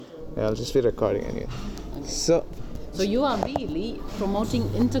Yeah, I'll just be recording anyway. So you are really promoting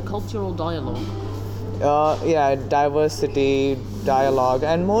intercultural dialogue. yeah, diversity, dialogue,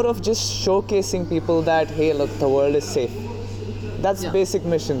 and more of just showcasing people that, hey, look, the world is safe. That's Yeah. basic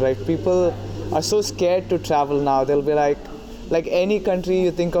mission, right? People are so scared to travel now. They'll be like any country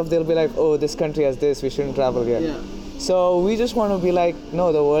you think of, they'll be like, oh, this country has this, we shouldn't travel here. Yeah. So we just want to be like,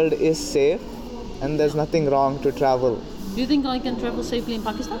 no, the world is safe, and there's nothing wrong to travel. Do you think I can travel safely in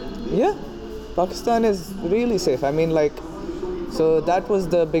Pakistan? Yeah, Pakistan is really safe. I mean, so that was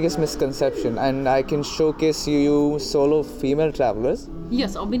the biggest misconception, and I can showcase you solo female travelers.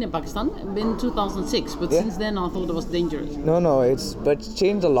 Yes, I've been in Pakistan in 2006, but Yeah. since then I thought it was dangerous. No, it's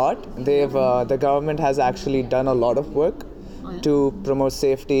changed a lot. The government has actually done a lot of work Oh, yeah. to promote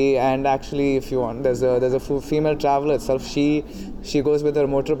safety, and actually, if you want, there's a female traveler itself. She goes with her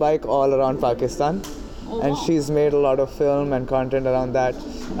motorbike all around Pakistan. Oh, And wow. she's made a lot of film and content around that.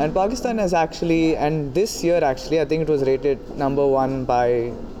 And Pakistan has actually, and this year actually, I think it was rated number 1 by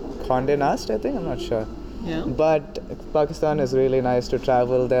Condé Nast, I think, I'm not sure. Yeah. But Pakistan is really nice to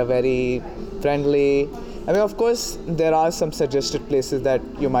travel. They're very friendly. I mean, of course, there are some suggested places that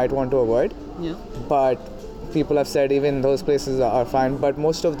you might want to avoid, Yeah. but people have said even those places are fine. But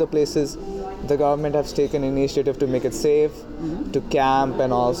most of the places, the government has taken initiative to make it safe, to camp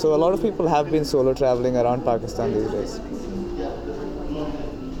and all. So a lot of people have been solo traveling around Pakistan these days.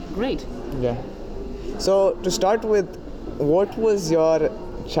 Great. Yeah. So to start with, what was your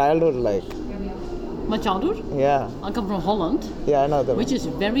childhood like? My childhood, Yeah. I come from Holland, Yeah, I know that. which is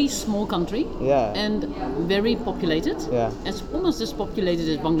a very small country. Yeah. And very populated. Yeah. It's almost as populated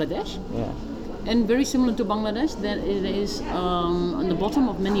as Bangladesh. Yeah. And very similar to Bangladesh, that it is on the bottom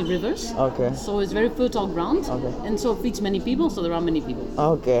of many rivers. Okay. So it's very fertile ground. Okay. And so it feeds many people, so there are many people.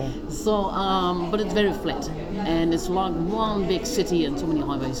 Okay. So, but it's very flat. And it's like one big city and so many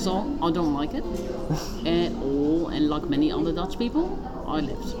highways. So I don't like it at all. And like many other Dutch people, I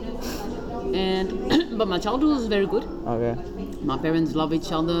left. And but my childhood was very good. Okay. My parents love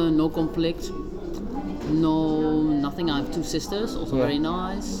each other, no conflict, nothing. I have 2 sisters, also Yeah. very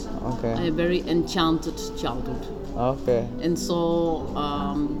nice. Okay. I had a very enchanted childhood. Okay. And so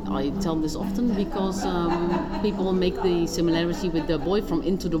I tell this often because people make the similarity with the boy from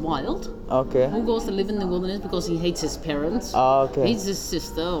Into the Wild, Okay. who goes to live in the wilderness because he hates his parents, Okay. hates his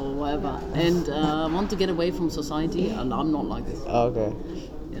sister or whatever, and want to get away from society. And I'm not like this. Okay.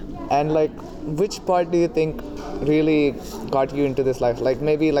 Yeah. And which part do you think really got you into this life?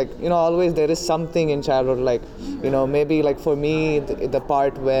 Maybe always there is something in childhood, maybe for me the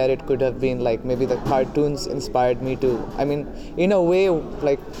part where it could have been maybe the cartoons inspired me to. I mean, in a way,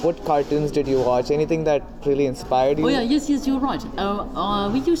 what cartoons did you watch? Anything that really inspired you? Oh yeah, yes, you're right.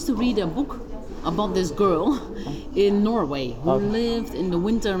 We used to read a book about this girl in Norway who lived in the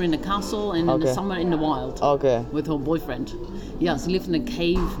winter in a castle and in the Okay. summer in the wild Okay. with her boyfriend. Yeah, she lived in a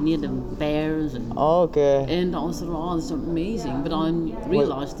cave near the bears Okay. and I was thought, oh, this is amazing. But I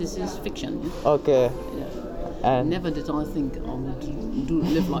realized this is fiction. Okay. Yeah. And Never did I think I would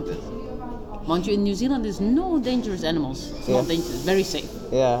live like this. Mind you, in New Zealand, there's no dangerous animals. It's Yeah. not dangerous, very safe.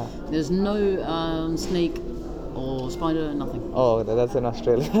 yeah. There's no snake or spider, nothing. Oh, that's in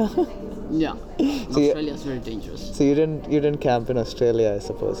Australia. Yeah, So you- Australia is very dangerous. So you didn't camp in Australia, I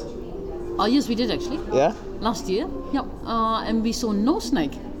suppose. Oh yes, we did actually. Yeah. Last year. Yep. And we saw no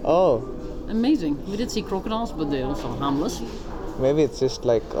snake. Oh, Amazing. We did see crocodiles, but they're also harmless. maybe it's just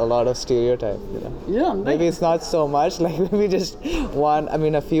a lot of stereotype. Yeah. Maybe it's not so much. Maybe just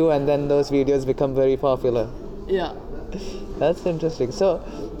a few, and then those videos become very popular. Yeah. That's interesting. So,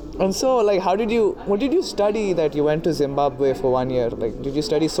 what did you study that you went to Zimbabwe for 1 year? Did you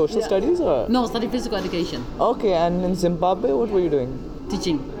study social studies or? No, study physical education, Okay, and in Zimbabwe, what were you doing?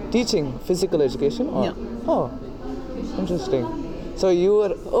 teaching. Teaching physical education? Or? Yeah. Oh, interesting. So you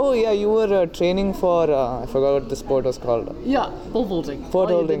were training for, I forgot what the sport was called. Yeah, pole vaulting. Pole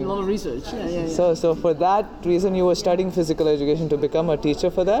You vaulting. did a lot of research. Yeah. So for that reason, you were studying physical education to become a teacher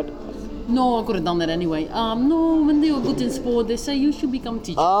for that? No, I could have done that anyway. No, when they were good in sport, they say you should become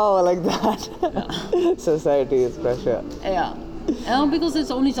teacher. Oh, like that. Society is pressure. Yeah. Because it's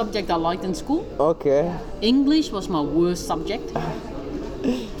the only subject I liked in school. Okay. English was my worst subject.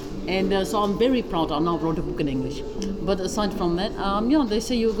 And so I'm very proud I now wrote a book in English. But aside from that, they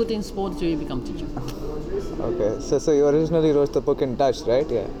say you're good in sport, so you become teacher. Okay. So you originally wrote the book in Dutch, right?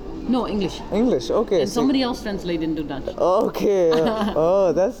 Yeah. No, English. English. Okay. And somebody else translated into Dutch. Okay.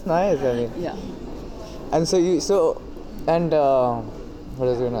 Oh, that's nice. I mean. Yeah. And what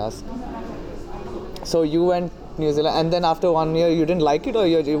was I going to ask? So you went New Zealand, and then after 1 year, you didn't like it, or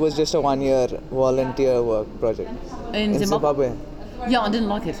it was just a 1 year volunteer work project In Zimbabwe? Yeah, I didn't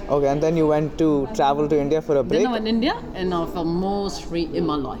like it. Okay, and then you went to travel to India for a break? Then I went to India and I felt most free in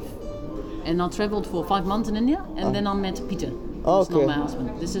my life. And I traveled for 5 months in India and then I met Peter. Who's Okay. not my husband.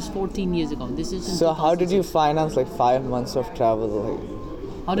 This is 14 years ago. This is in So how did you 2006. finance like 5 months of travel? Like,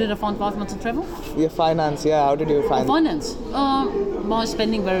 How did I find 5 months of travel? your finance, yeah. How did you find? Finance. By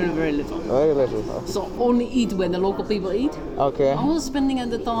spending very, very little. Very little. So only eat when the local people eat. Okay. I was spending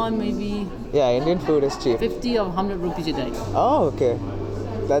at the time maybe Yeah, Indian food is cheap. 50 or 100 rupees a day. Oh, okay.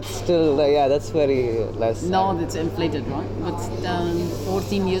 That's still yeah. That's very less. Now it's inflated, right? But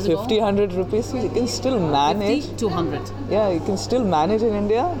 14 years ago, 50, 100 rupees. You can still manage. 50 to 100. Yeah, you can still manage in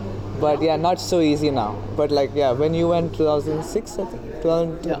India, but yeah, not so easy now. But like yeah, when you went 2006, I think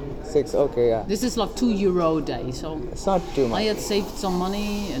 2006. Okay, yeah. This is like €2 a day. So It's not too I much. had saved some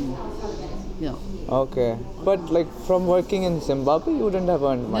money and yeah. Okay, but like from working in Zimbabwe, you wouldn't have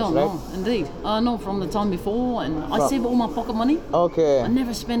earned much, No, right? no, indeed. No, from the time before, and I From- save all my pocket money. Okay. I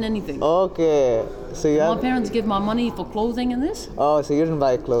never spend anything. Okay. So you My have. parents give my money for clothing and this. Oh, so you didn't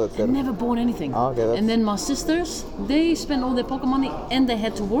buy clothes I then? never bought anything. Okay, that's- And then my sisters, they spent all their pocket money and they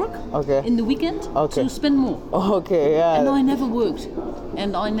had to work Okay. in the weekend Okay. to spend more. Okay, yeah. And I never worked.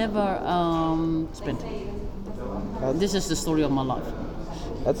 And I never spent. That's- This is the story of my life.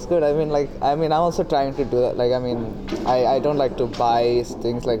 That's good. I'm also trying to do that. Like, I don't like to buy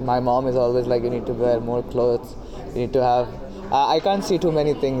things. Like, my mom is always like, you need to wear more clothes. You need to have. I can't see too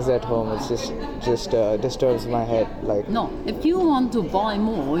many things at home. It's just disturbs my head. Like, No, if you want to buy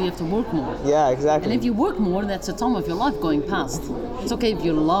more, you have to work more. yeah, And exactly. if you work more, that's a time of your life going past. It's okay if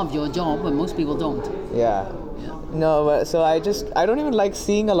you love your job, but most people don't. Yeah. No, but so I don't even like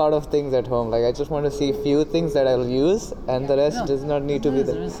seeing a lot of things at home. Like, I just want to see few things that I'll use, and the rest Yeah. does not need to be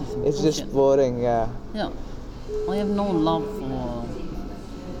The there. rest is It's just bullshit. boring. Yeah. Yeah. I have no love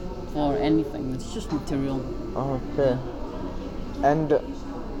for anything. It's just material. Okay.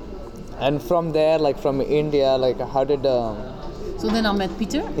 And from there, like from India, like how did So then I met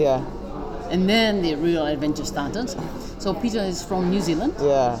Peter, yeah. and then the real adventure started. So Peter is from New Zealand,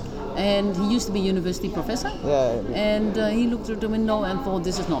 Yeah, and he used to be a university professor. yeah, And he looked through the window and thought,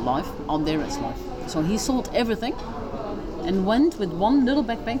 this is not life, out there is life. So he sold everything and went with one little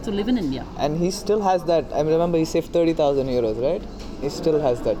backpack to live in India. and he still has that. I remember he saved 30,000 euros, right? He still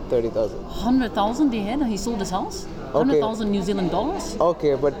has that 30,000. 100,000 he had, he sold his house. 100,000 New Zealand dollars.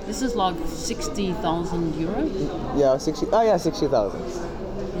 Okay, but This is like 60,000 euro. yeah, 60. Oh yeah, 60,000.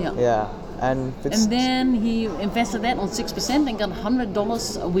 Yeah. Yeah, and it's And then he invested that on 6% and got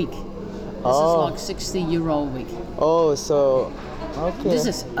 $100 a week. This Oh. is like 60 euro a week. oh, so okay. This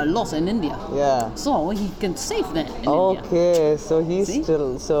is a lot in India. yeah. So he can save that in India. Okay, so he's See?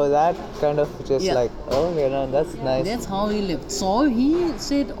 still so that kind of just Yeah. like okay, no, that's nice. That's how he lived. So he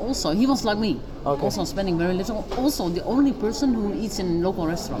said also, he was like me. Okay. Also spending very little. Also the only person who eats in local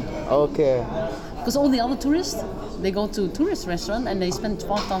restaurant. Okay. Because all the other tourists, they go to tourist restaurant and they spend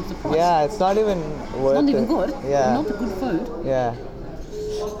 12 times the price. Yeah, it's not even worth It's not even it. good. Yeah. Not good food. Yeah.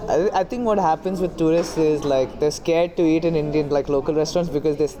 I think what happens with tourists is like they're scared to eat in Indian like local restaurants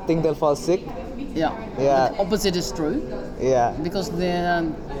because they think they'll fall sick. Yeah. Yeah. But the opposite is true. Yeah. Because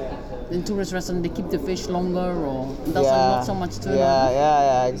in tourist restaurant they keep the fish longer or there's yeah. not so much Yeah, turnover.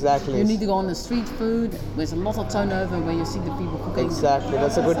 yeah, exactly. You need to go on the street food. There's a lot of turnover where you see the people cooking. Exactly.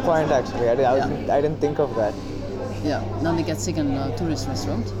 That's a good point actually. I didn't think of that. Yeah. Now they get sick in a tourist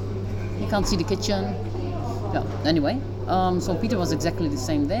restaurant. You can't see the kitchen. Yeah. Anyway, so Peter was exactly the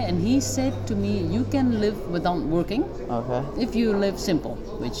same there, and he said to me, "You can live without working Okay. if you live simple,"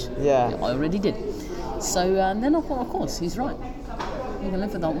 which Yeah. I already did. So then I thought, of course, he's right. You can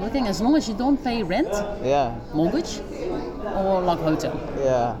live without working as long as you don't pay rent, Yeah. mortgage, or like hotel.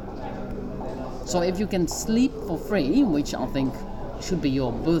 Yeah. So if you can sleep for free, which I think should be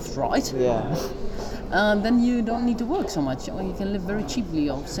your birthright, Yeah. then you don't need to work so much, or you can live very cheaply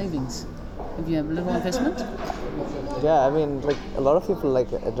off savings. If you have a little investment, Yeah, I mean, like a lot of people like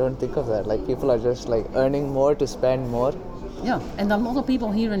don't think of that. Like people are just like earning more to spend more. yeah. And a lot of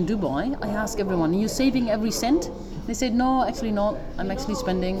people here in Dubai, I ask everyone, are you saving every cent? They said, no, actually not. I'm actually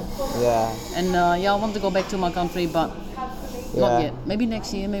spending. Yeah. And yeah, I want to go back to my country, but Yeah. not yet. Maybe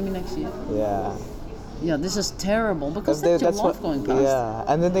next year, maybe next year. Yeah. Yeah, this is terrible because They- that's your life going past. Yeah,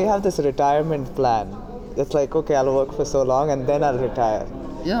 and then they have this retirement plan. It's like, okay, I'll work for so long and then I'll retire.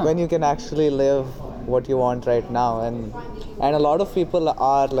 Yeah. When you can actually live what you want right now, and a lot of people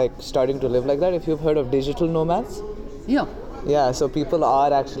are like starting to live like that. If you've heard of digital nomads, Yeah. yeah, so people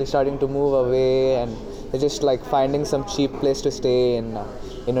are actually starting to move away and they're just like finding some cheap place to stay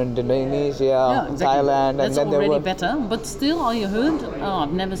in Indonesia, Yeah, exactly. Thailand, That's and then they already work. better. But still, I heard,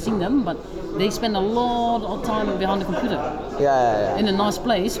 I've never seen them, but they spend a lot of time behind the computer. Yeah. In a nice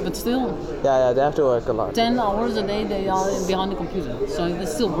place, but still Yeah, they have to work a lot. 10 hours a day they are behind the computer. So they're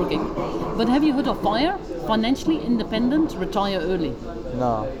still working. But have you heard of FIRE? Financially independent, retire early.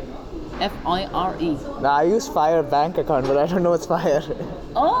 No. FIRE. No, I use Fire bank account, but I don't know what's Fire.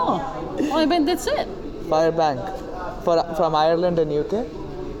 Oh, I bet that's it. Fire bank. From Ireland and UK?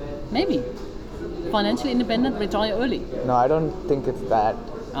 Maybe. Financially independent, retire early. No, I don't think it's that.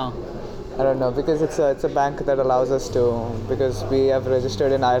 Oh. I don't know, because it's a bank that allows us to, because we have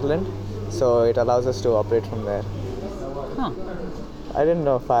registered in Ireland, so it allows us to operate from there. Huh. I didn't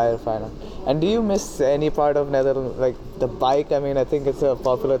know Fire. And do you miss any part of Netherlands, like the bike? I mean, I think it's a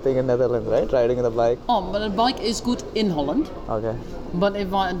popular thing in Netherlands, right? Riding the bike. Oh, but a bike is good in Holland. Okay. But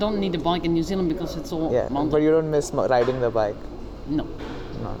if I don't need a bike in New Zealand because it's all Yeah, mountain. but you don't miss riding the bike. No.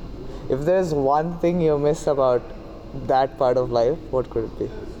 No. If there's one thing you miss about that part of life, what could it be?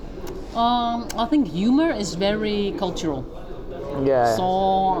 I think humor is very cultural. Yeah.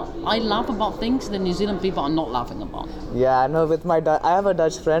 So I laugh about things that New Zealand people are not laughing about. Yeah, no. With I have a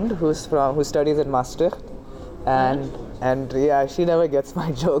Dutch friend who studies at Maastricht, and yeah, she never gets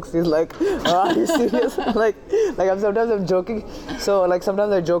my jokes. She's like, "Oh, are you serious?" like I'm joking. So like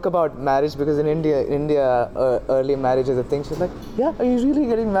sometimes I joke about marriage because in India, early marriage is a thing. She's like, "Yeah, are you really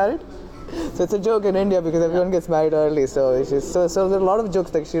getting married?" So it's a joke in India because everyone gets married early. So so there are a lot of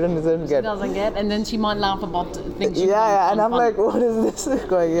jokes like she doesn't get. She doesn't get, and then she might laugh about things. Yeah, and I'm like, what is this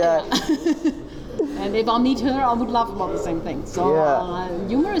going? Yeah. And if I meet her, I would laugh about the same thing. So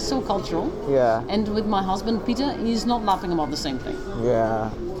humor is so cultural. Yeah. And with my husband Peter, he's not laughing about the same thing. Yeah.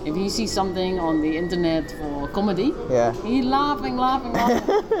 If he sees something on the internet for comedy, Yeah. he's laughing.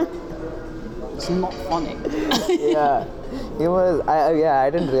 It's not funny. Yeah. I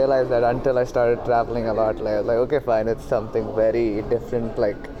didn't realize that until I started traveling a lot. Like, I was like, okay, fine, it's something very different.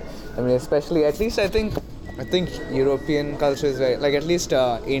 Like, I mean, especially, at least I think European culture is very, like, at least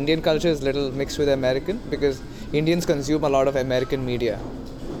Indian culture is little mixed with American because Indians consume a lot of American media.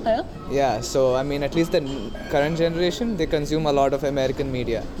 Yeah? Yeah, so I mean, at least the current generation, they consume a lot of American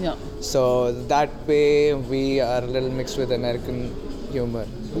media. Yeah. So that way, we are a little mixed with American humor.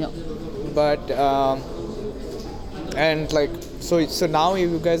 Yeah. But and like so now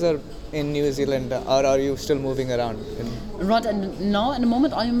you guys are in New Zealand, or are you still moving around? Right, and now at the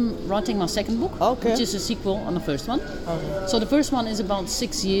moment I'm writing my second book, Okay. which is a sequel on the first one. Okay. So the first one is about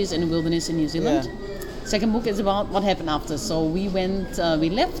 6 years in the wilderness in New Zealand. Yeah. Second book is about what happened after. So we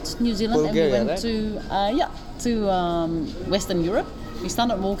left New Zealand Bulgaria, and we went to Western Europe. We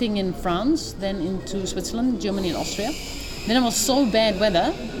started walking in France, then into Switzerland, Germany, and Austria. Then it was so bad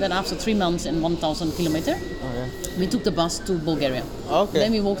weather that after 3 months and 1,000 kilometer, Okay. we took the bus to Bulgaria. Okay.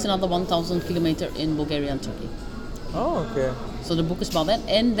 Then we walked another 1,000 kilometer in Bulgaria and Turkey. Oh, okay. So the book is about that.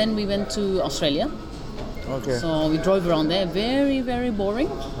 And then we went to Australia. Okay. So we drove around there, very, very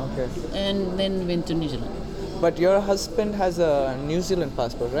boring. Okay. And then we went to New Zealand. But your husband has a New Zealand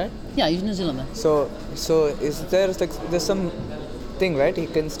passport, right? Yeah, he's New Zealander. So is there's some thing, right? He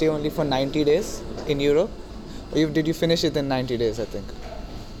can stay only for 90 days in Europe. Or did you finish it in 90 days? I think.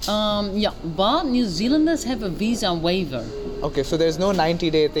 Yeah, but New Zealanders have a visa waiver. Okay, so there's no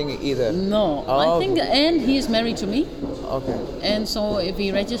 90-day thing either. No, Oh. I think, and he is married to me, Okay. and so if he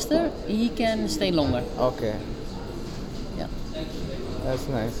register, he can stay longer. Okay. Yeah. That's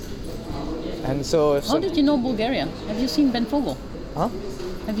nice. And so How did you know Bulgaria? Have you seen Ben Fogel? Huh?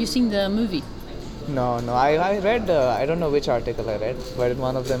 Have you seen the movie? No. I read, I don't know which article I read, but in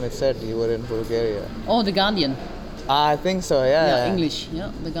one of them it said you were in Bulgaria. Oh, The Guardian. I think so, yeah. Yeah, English.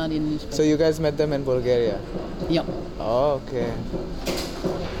 Yeah, The Guardian newspaper. So you guys met them in Bulgaria? Yeah. Oh, okay.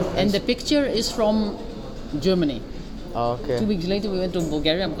 And the picture is from Germany. Okay. 2 weeks later, we went to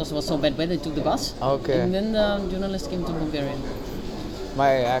Bulgaria because it was so bad weather. We took the bus. Okay. And then the journalist came to Bulgaria.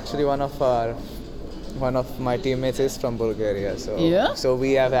 Actually one of my teammates is from Bulgaria, so Yeah? so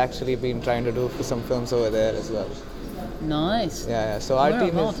we have actually been trying to do some films over there as well. Nice. Yeah. So our Where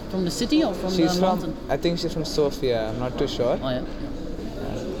team about? is From the city or from she's the from mountain? I think she's from Sofia. I'm not too sure. Oh, yeah.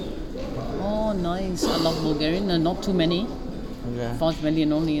 Oh, nice. I love Bulgarian. Not too many. Yeah. 5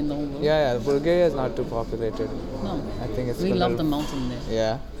 million only in the whole world. Yeah. Bulgaria is not too populated. No. I think it's We a love little- the mountain there.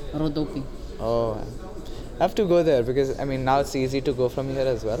 Yeah. Rodopi. Oh. I have to go there because I mean now it's easy to go from here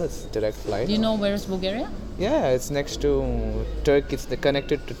as well. It's direct flight. Do you know where is Bulgaria? Yeah, it's next to Turkey. It's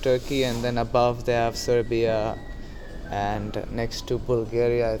connected to Turkey, and then above they have Serbia, and next to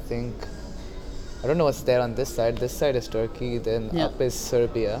Bulgaria, I think. I don't know what's there on this side. This side is Turkey. Then Yeah. up is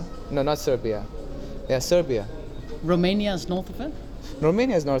Serbia. No, not Serbia. Yeah, Serbia. Romania is north of it.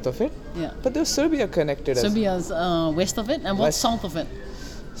 Romania is north of it. Yeah. But there's Serbia connected. Serbia is west of it. And what's West. south of it?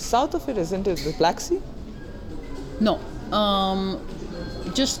 South of it, isn't it the Black Sea? No,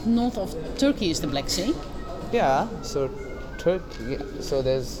 just north of Turkey is the Black Sea. Yeah. So Turkey. So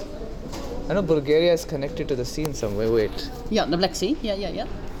there's. I know Bulgaria is connected to the sea in some way. Wait. Yeah, the Black Sea. Yeah.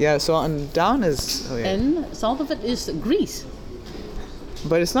 Yeah. So on down is. Oh, yeah. And south of it is Greece.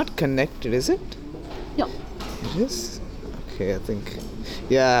 But it's not connected, is it? Yeah. It is. Okay, I think.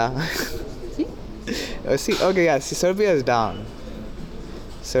 Yeah. See? See. Okay. Yeah. See, Serbia is down.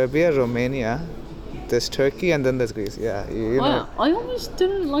 Serbia, Romania. There's Turkey and then there's Greece. Yeah. You Oh, know. yeah. I always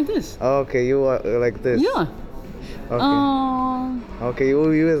did it like this. Okay, you are like this. Yeah. Okay. Okay,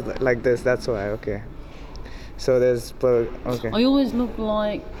 you is like this. That's why. Okay. So there's okay. I always look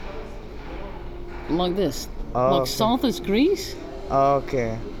like this. Oh, Like okay. south is Greece,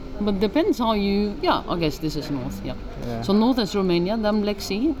 Okay. but depends how you. Yeah, I guess this is north. Yeah. Yeah. So north is Romania, then Black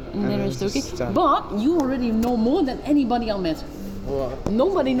Sea, and there is this Turkey. is down. But you already know more than anybody I met. Well,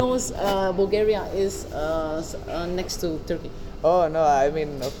 Nobody knows Bulgaria is next to Turkey. oh no, I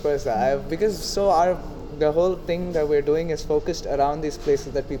mean of course because so the whole thing that we're doing is focused around these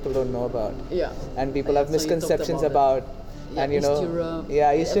places that people don't know about. Yeah. And people have So you talked misconceptions about about Yeah, and you East know Europe.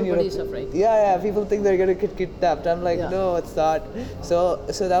 yeah, Eastern Everybody Europe. is afraid. Yeah, people think they're gonna get kidnapped. I'm like, Yeah. no, it's not. So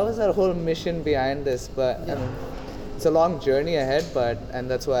that was our whole mission behind this, but I mean, it's a long journey ahead, and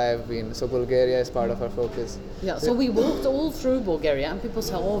that's why I've been. So Bulgaria is part of our focus. Yeah, so we walked all through Bulgaria, and people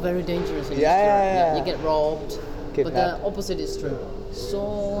say, "Oh, very dangerous." in Yeah, East Europe. yeah. You get robbed, but the Kidnapped. opposite is true. So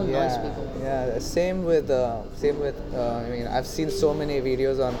nice people. Yeah. Same with. I mean, I've seen so many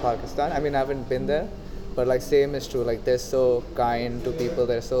videos on Pakistan. I mean, I haven't been there, but like same is true. Like they're so kind to people.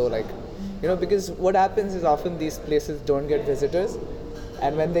 They're so like, because what happens is often these places don't get visitors,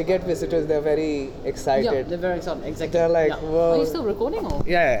 and when they get visitors, they're very excited. Yeah, they're very excited. Exactly. They're like, yeah. whoa. Are you still recording or?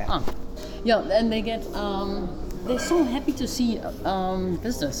 Yeah. Ah. Yeah, and they get. They're so happy to see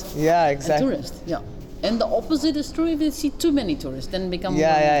visitors Yeah, and exactly. tourists. Yeah. And the opposite is true if they see too many tourists, then become.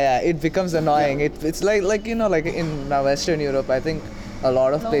 Yeah. It becomes annoying. It's like like in Western Europe, I think a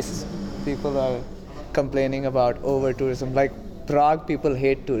lot of places people are complaining about over tourism. Like Prague, people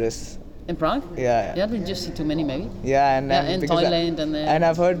hate tourists. In Prague? Yeah. Yeah, they just see too many maybe. Yeah, and in because Thailand and then. and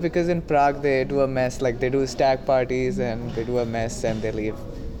I've heard because in Prague they do a mess. Like they do stag parties and they do a mess and they leave.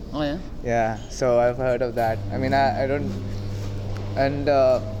 Oh yeah. Yeah, so I've heard of that. I mean, I don't, and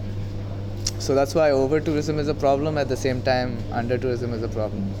so that's why over tourism is a problem. At the same time, under tourism is a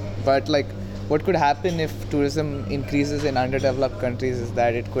problem. But like, what could happen if tourism increases in underdeveloped countries is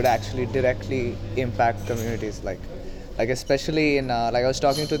that it could actually directly impact communities. Like especially in like I was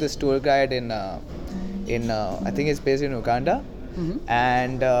talking to this tour guide in I think he's based in Uganda,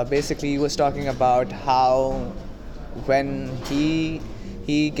 and basically he was talking about how when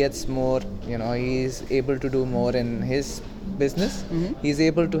he gets more, he's able to do more in his business. He's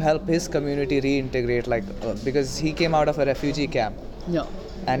able to help his community reintegrate, like because he came out of a refugee camp, Yeah.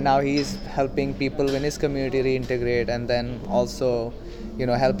 and now he's helping people in his community reintegrate, and then also,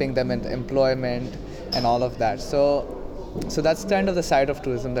 helping them in employment and all of that. So that's kind of the side of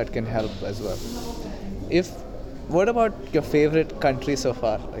tourism that can help as well. What about your favorite country so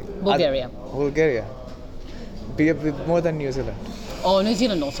far? Like Bulgaria. Bulgaria. Be more than New Zealand. Oh, New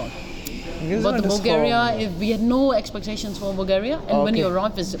Zealand also. New But Zealand is Bulgaria, home. if we had no expectations for Bulgaria, and when Okay. you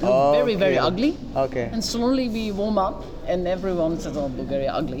arrive, it's very, very Okay. ugly. Okay. And slowly we warm up, and everyone says, "Oh,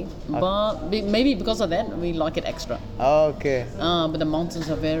 Bulgaria ugly." But maybe because of that, we like it extra. Okay. But the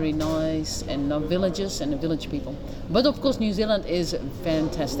mountains are very nice, and the villages and the village people. But of course, New Zealand is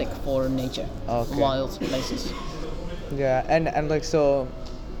fantastic for nature, Okay. wild places. Yeah, and like so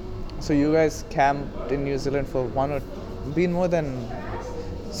you guys camped in New Zealand for more than.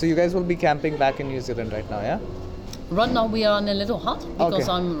 So you guys will be camping back in New Zealand right now, yeah? Right now, we are in a little hut because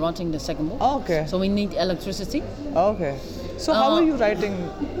Okay. I'm writing the second book. Oh, okay. So we need electricity Okay. So how were you writing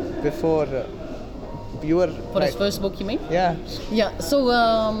before? You were for this first book, you mean? Yeah. Yeah, so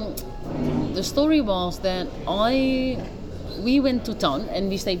the story was that we went to town and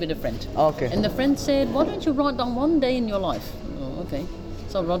we stayed with a friend. Okay. And the friend said, "Why don't you write down one day in your life?" Oh, okay.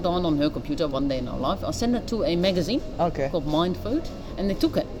 So I wrote down on her computer one day in our life. I sent it to a magazine Okay. called Mind Food, and they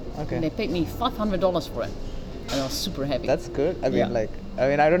took it. Okay. And they paid me $500 for it. And I was super happy. That's good. I mean,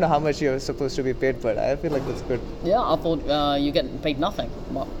 Yeah. I don't know how much you're supposed to be paid, but I feel like that's good. Yeah, I thought you get paid nothing.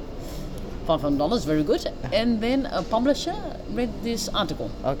 But $500, very good. And then a publisher read this article.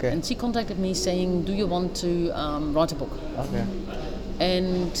 Okay. And she contacted me saying, "Do you want to write a book?" Okay.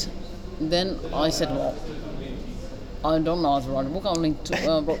 And then I said, "Well, I don't know how to write a book. I only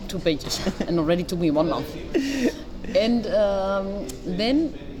wrote 2 pages, and already took me 1 month." And then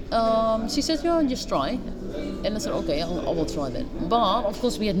she said, "Yeah, just try." And I said, okay, I will try that. But of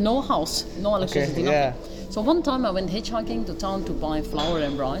course, we had no house, no electricity, Okay, yeah. nothing. So one time I went hitchhiking to town to buy flour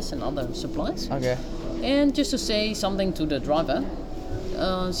and rice and other supplies. Okay. And just to say something to the driver,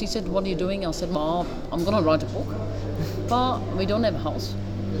 she said, what are you doing? I said, well, I'm going to write a book, but we don't have a house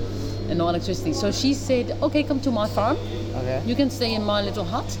and no electricity. So she said, okay, come to my farm. Okay. You can stay in my little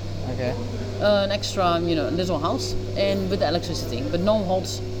hut, Okay. an extra, little house, and with the electricity, but no hot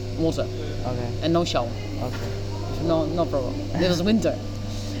water Okay. and no shower. Okay. No problem. It was winter.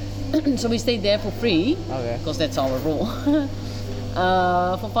 So we stayed there for free, Okay. because that's our rule,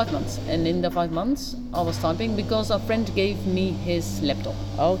 for 5 months. And in the 5 months, I was typing because a friend gave me his laptop.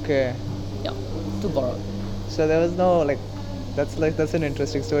 Okay. Yeah, to borrow. So there was no that's an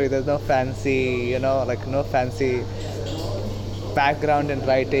interesting story. There's no fancy, no fancy background in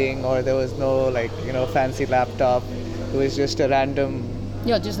writing, or there was no fancy laptop. It was just a random.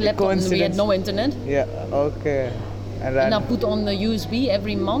 Yeah, just laptop. And we had Coincidence. no internet. Yeah. Okay. And And I put on the USB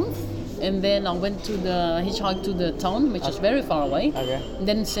every month. And then I went to the hitchhike to the town, which is very far away. Okay. And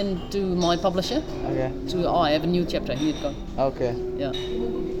then sent to my publisher. Okay. I have a new chapter. Here you go. Okay. Yeah.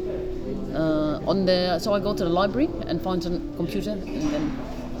 So I go to the library and find a computer, and then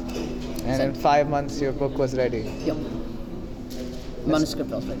And in 5 months, your book was ready. yeah, manuscript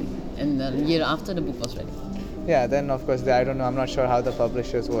was ready, and then a year after the book was ready. Yeah. Then of course, I don't know. I'm not sure how the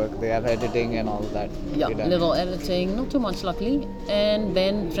publishers work. They have editing and all that. Yeah, you done. little editing, not too much luckily, and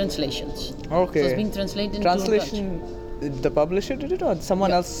then translations. Okay. So it's been translated into Translation. The publisher did it, or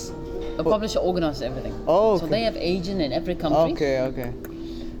someone Yeah. else? Dutch. The publisher organized everything. Oh, So okay. they have agent in every country, Okay. Okay.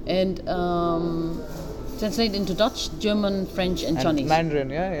 and translate into Dutch, German, French, and And Chinese. Mandarin.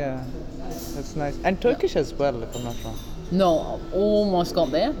 Yeah. Yeah. That's nice. And Turkish as well, if I'm not wrong. No, I almost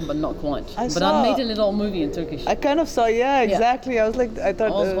got there, but not quite. I But saw- I made a little movie in Turkish. I kind of saw. Yeah. Exactly. I was like, I I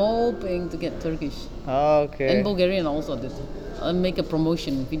thought. was hoping to get Turkish. Okay. And Bulgarian also did. I make a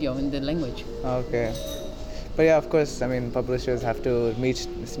promotion video in the language. Okay. But yeah, of course, I mean, publishers have to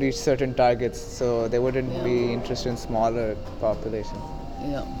reach certain targets, so they wouldn't be interested in smaller populations.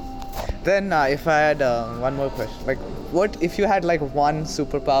 Yeah. Then, if I had one more question, like, what if you had like one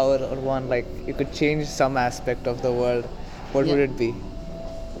superpower or one you could change some aspect of the world? What would Yeah. it be?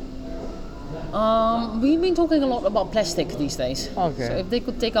 We've been talking a lot about plastic these days. Okay. So if they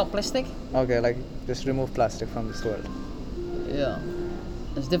could take out plastic, Okay, like just remove plastic from this world. yeah.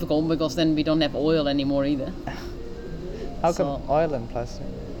 It's difficult because then we don't have oil anymore either. How come So- oil and plastic?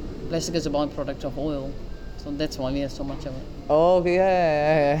 Plastic is a byproduct of oil. So that's why we have so much of it. Oh, okay,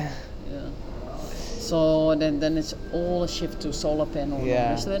 yeah. Yeah. So then it's all a shift to solar panel and all Yeah. the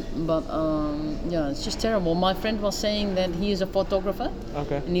rest of it. But yeah, it's just terrible. My friend was saying that he is a photographer.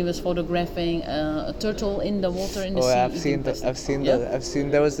 Okay. And he was photographing a turtle in the water in the Oh, sea. I've eating seen plastic. I've seen Yeah? I've seen.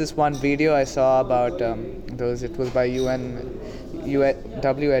 There was this one video I saw about it was by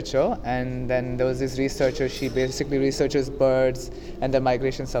WHO, and then there was this researcher. She basically researches birds and their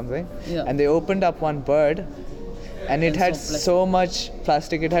migration something. Yeah. And they opened up one bird, and it And had so so much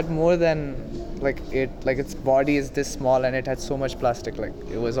plastic. It had more than its body is this small, and it had so much plastic. Like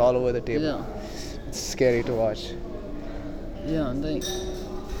it was all over the table. Yeah. It's scary to watch. Yeah,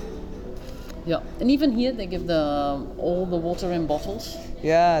 and even here they give all the water in bottles.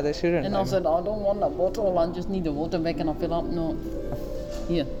 Yeah, they shouldn't. And I I mean- said, I don't want a bottle. I just need the water back and I fill up. No,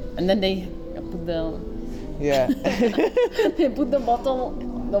 here. And then they put the Yeah. they put the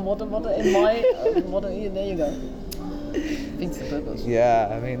water bottle in my water. Here, there you go. Fits the purpose.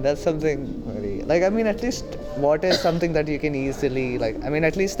 Yeah, I mean that's something really at least water is something that you can easily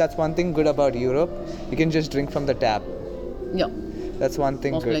at least that's one thing good about Europe. You can just drink from the tap. Yeah. That's one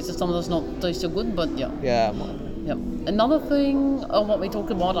thing Most good. places some of those not taste so good, but yeah. Yeah. Yeah. Another thing, what we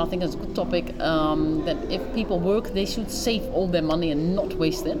talked about, I think is a good topic, that if people work, they should save all their money and not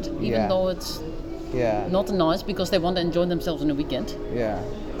waste it, even Yeah. though it's Yeah. not nice because they want to enjoy themselves on the weekend. Yeah.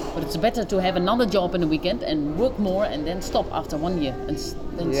 But it's better to have another job in the weekend and work more and then stop after 1 year and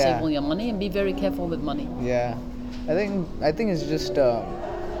then Yeah. save all your money and be very careful with money. Yeah. I think it's just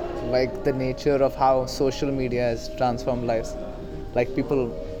the nature of how social media has transformed lives. Like people,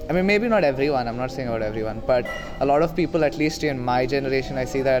 I mean, maybe not everyone, I'm not saying about everyone, but a lot of people, at least in my generation, I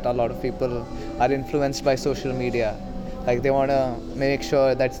see that a lot of people are influenced by social media. Like they want to make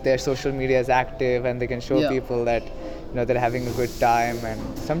sure that their social media is active and they can show Yeah. people that they're having a good time, and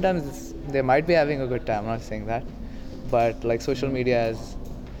sometimes they might be having a good time, I'm not saying that, but like social media is,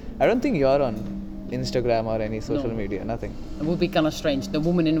 I don't think you're on Instagram or any social No. media, nothing. It would be kind of strange. The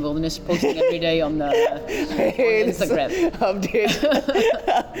woman in the wilderness posting every day on Hey, Instagram. Update.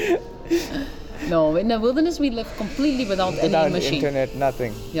 No, in the wilderness we live completely without Without any machine. internet,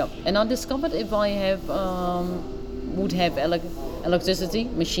 nothing. Yeah, and I discovered if I have would have electricity,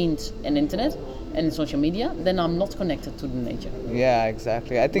 machines, and internet, and social media, then I'm not connected to the nature. Yeah,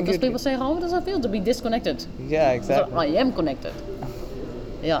 exactly. I think Because people say, how does it feel to be disconnected? Yeah, So exactly. I am connected.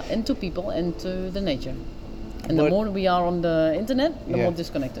 Yeah, and to people and to the nature. And the But- more we are on the internet, the Yeah. more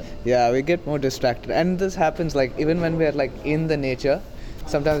disconnected. Yeah, we get more distracted, and this happens like even when we're like in the nature.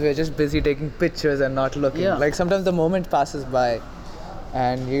 Sometimes we're just busy taking pictures and not looking. Yeah. Like sometimes the moment passes by,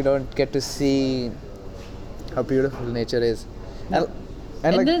 and you don't get to see how beautiful nature is. And,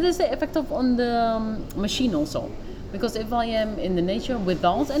 And like then there's the effect of on the machine also. Because if I am in the nature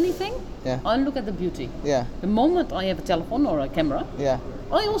without anything, Yeah. I look at the beauty. yeah, The moment I have a telephone or a camera, yeah.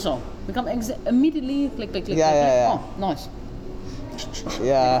 I also become immediately click, click, click, Yeah, click, yeah, click. Oh, nice.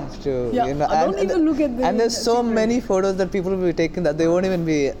 Yeah, true. Yeah, I don't even look at the and there's so scenery. many photos that people will be taking that they won't even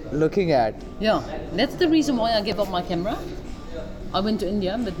be looking at. Yeah, that's the reason why I gave up my camera. I went to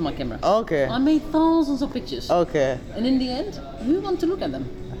India with my camera. Okay. I made thousands of pictures. Okay. And in the end, who want to look at them?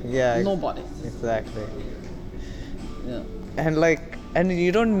 Yeah. Nobody. Exactly. Yeah. And like, and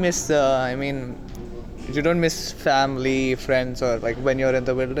you don't miss. I mean, you don't miss family, friends, or like when you're in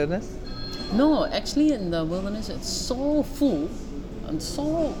the wilderness. No, actually, in the wilderness, it's so full and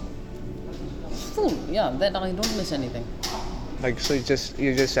so full. Yeah, that I don't miss anything. Like so, you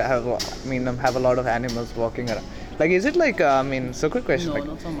just have. I mean, have a lot of animals walking around. Like, is it like? I mean, so quick question. No, like,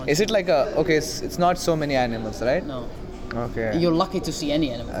 not so much. Is it like a? Okay, it's not so many animals, right? No, Okay. you're lucky to see any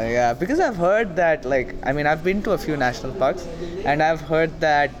animal. Yeah, because I've heard that, like, I mean, I've been to a few national parks, and I've heard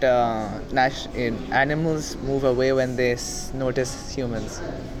that animals move away when they notice humans.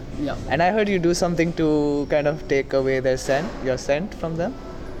 Yeah. And I heard you do something to kind of take away their your scent from them.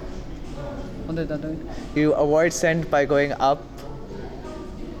 What did I do? You avoid scent by going up.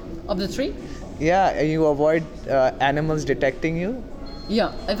 Up the tree? Yeah, and you avoid animals detecting you.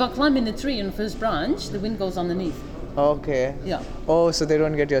 Yeah. If I climb in the tree in the first branch, the wind goes underneath. Okay. Yeah. Oh, so they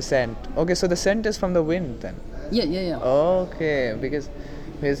don't get your scent. Okay, so the scent is from the wind then. Yeah, yeah, yeah. Okay, because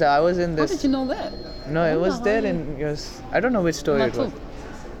I was in How this. did you know that? No, it Oh, was no, there I- in your. I don't know which story In my it was. talk.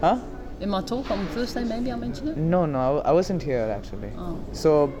 Huh? In my talk on Thursday, maybe I mentioned it. No, I wasn't here actually. Oh.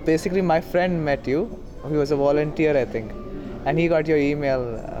 So basically, my friend met you. He was a volunteer, I think, and he got your email.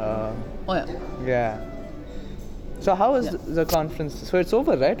 Oh yeah. Yeah. So how was Yeah. the conference? So it's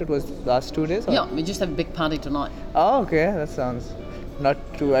over, right? It was last 2 days. Or? Yeah, we just have a big party tonight. Oh, okay. That sounds not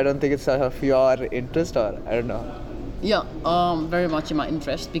too. I don't think it's of your interest, or I don't know. Yeah, very much in my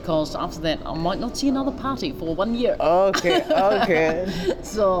interest because after that I might not see another party for 1 year. Okay. Okay.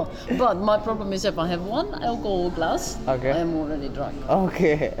 So, but my problem is if I have one alcohol glass, Okay. I am already drunk.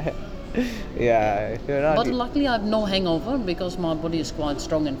 Okay. Yeah. If you're not. But luckily I have no hangover because my body is quite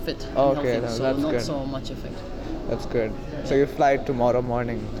strong and fit. And Okay, healthy, no, so that's not good. so much effect. That's good. So you fly tomorrow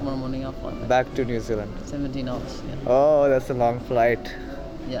morning Tomorrow morning I'll fly back. back to New Zealand. 17 hours. Yeah. Oh, that's a long flight.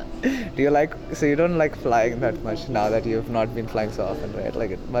 Yeah. Do you like? So you don't like flying that much now that you've not been flying so often, right?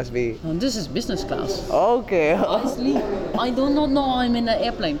 Like it must be. And this is business class. Okay. I sleep. I do not know I'm in an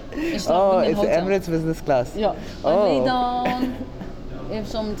airplane. It's like Oh, being in it's hotel. Emirates business class. Yeah. I lay Oh. down, have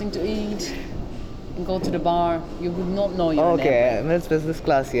something to eat, and go to the bar. You would not know you're in an Okay, airplane. Emirates business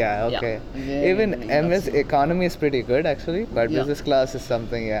class. Yeah. Yeah. Okay. Very, Even very Emirates economy is pretty good actually, but Yeah. business class is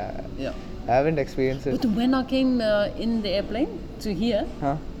something. Yeah. Yeah. I haven't experienced it. But when I came in the airplane to here,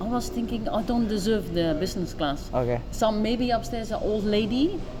 Huh? I was thinking I don't deserve the business class. Okay. Some maybe upstairs an old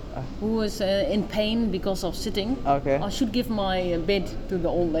lady who was in pain because of sitting. Okay. I should give my bed to the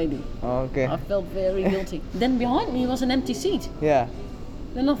old lady. Okay. I felt very guilty. Then behind me was an empty seat. Yeah.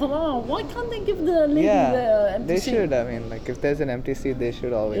 Then I thought, oh, why can't they give the lady Yeah. the empty They seat? should. I mean, like if there's an empty seat, they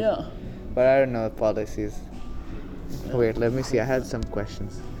should always. Yeah. But I don't know the policies. Wait, let me see. I had some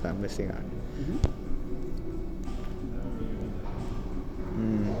questions if I'm missing out.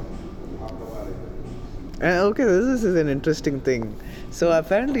 Okay, this is an interesting thing. So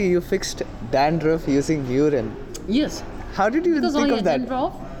apparently you fixed dandruff using urine. Yes. How did you Because think I of had that?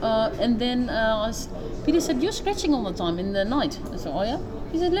 dandruff, and then Peter said, "You're scratching all the time in the night." I said, "Oh yeah."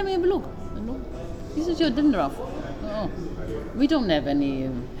 He said, "Let me have a look." I looked. He said, "You're dandruff." Oh, we don't have any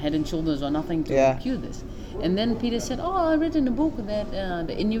Head and Shoulders or nothing to Yeah. cure this. And then Peter said, "Oh, I read in a book that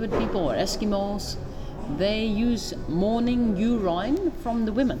the Inuit people or Eskimos, they use morning urine from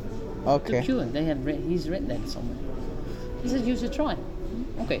the women to Okay. cure. They have he's read that somewhere." He said, "You should try."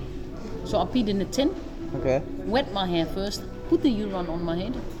 Okay, so I peed in a tin. Okay. Wet my hair first, put the urine on my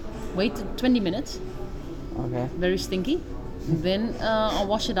head, waited 20 minutes, Okay. very stinky. Then I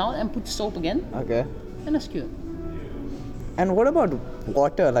wash it out and put soap again, Okay. and I skewer. And what about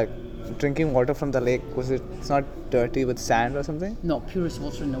water? Like, drinking water from the lake, it's not dirty with sand or something? No, purest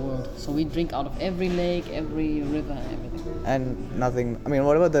water in the world. So we drink out of every lake, every river, everything. And nothing. I mean,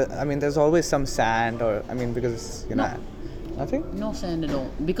 what about there's always some sand, or because nothing. No sand at all.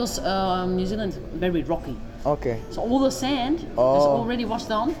 Because New Zealand very rocky. Okay. So all the sand is already washed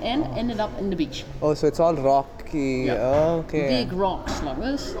down and ended up in the beach. Oh, so it's all rocky. Yeah. Oh, okay. Big rocks like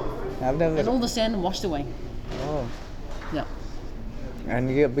this, I've never. and all the sand washed away. Oh. Yeah.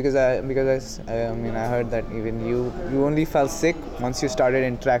 And yeah, because I heard that even you only felt sick once you started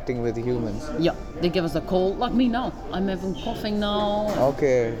interacting with humans. Yeah. They give us a cold, like me now. I'm having coughing now.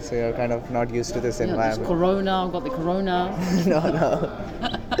 Okay, so you're kind of not used to this Yeah, environment. there's corona. I've got the corona. No.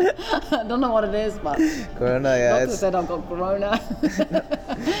 I don't know what it is, but Corona, yeah. doctor said I've got corona.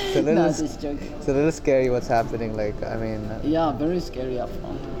 It's a little, No, just joking. it's a little scary what's happening. Yeah, very scary up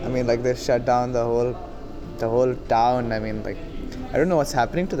front. They shut down the whole town. I don't know what's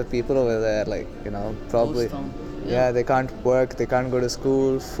happening to the people over there. Probably. Ghost town. Yeah, they can't work, they can't go to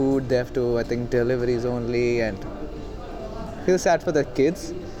school, food, they have to, I think, deliveries only, and I feel sad for the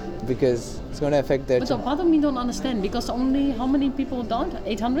kids because it's going to affect their... But the part of me don't understand, because only how many people died?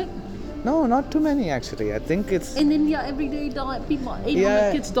 800? No, not too many actually. I think it's... In India, every day 800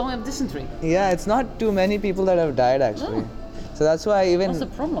 kids die of dysentery. Yeah, it's not too many people that have died actually. No. So that's why even... What's the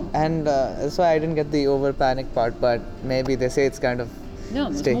problem? And that's why I didn't get the over panic part, but maybe they say it's kind of... Yeah,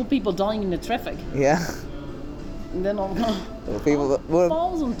 there's more people dying in the traffic. Yeah. Then more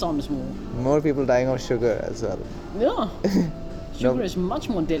 1,000 times more. More people dying of sugar as well. Yeah. Sugar is much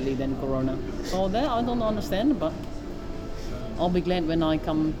more deadly than corona. So that I don't understand, but I'll be glad when I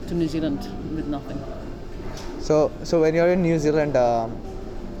come to New Zealand with nothing. So when you're in New Zealand,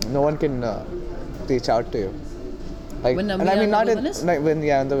 no one can reach out to you. When we are in the wilderness? When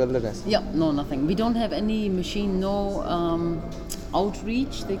you're in the wilderness. Yeah, no, nothing. We don't have any machine, no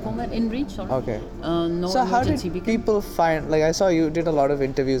outreach, they call that, inreach, sorry. Okay. No So how did emergency beacon. people find, I saw you did a lot of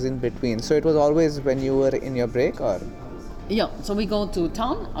interviews in between, so it was always when you were in your break, or? Yeah, so we go to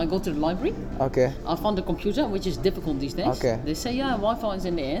town, I go to the library, Okay. I found a computer, which is difficult these days. Okay. They say, yeah, Wi-Fi is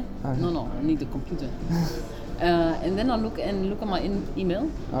in the air. No, I need the computer. And then I look at my email,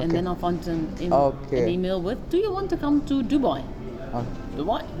 Okay. and then I find an Okay. email with, do you want to come to Dubai? Oh,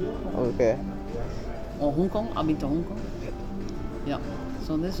 Dubai? okay. Or Hong Kong? I've been to Hong Kong. Yeah,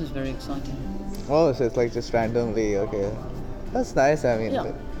 so this is very exciting. Oh, so it's just randomly, okay. That's nice,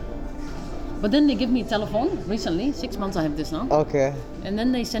 Yeah. But then they give me a telephone recently, 6 months I have this now. Okay. And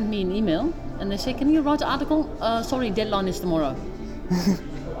then they send me an email and they say, can you write an article? Sorry, deadline is tomorrow.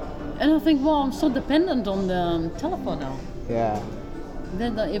 And I think, well, I'm so dependent on the telephone now. Yeah.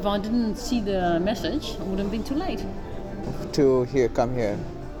 Then if I didn't see the message, it would have been too late. Come here.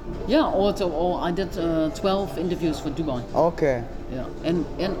 Yeah, or I did 12 interviews for Dubai. Okay. Yeah, and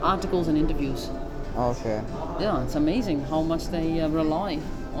articles and interviews. Okay. Yeah, it's amazing how much they rely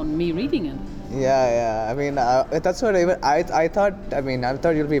on me reading it. Yeah. That's what I thought. I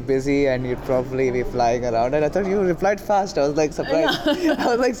thought you'll be busy and you'd probably be flying around. And I thought you replied fast. I was like surprised.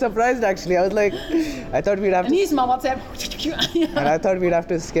 I was surprised actually. I was like, I thought we'd have And to. he's my WhatsApp. And I thought we'd have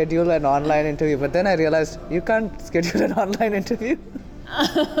to schedule an online interview. But then I realized you can't schedule an online interview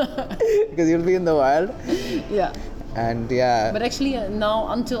because you'll be in the wild. Yeah. And yeah. But actually,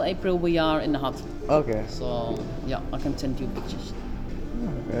 now until April we are in the hut. Okay. So yeah, I can send you pictures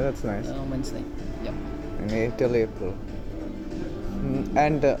Yeah, that's nice. on Wednesday. Yep. Till April.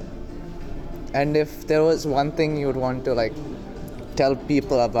 And if there was one thing you'd want to tell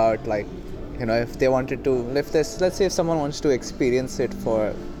people about, if they wanted to, let's say if someone wants to experience it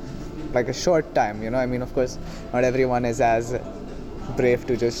for a short time, of course not everyone is as brave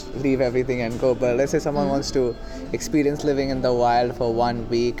to just leave everything and go, but let's say someone wants to experience living in the wild for 1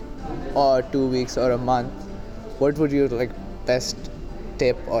 week or 2 weeks or a month, what would your best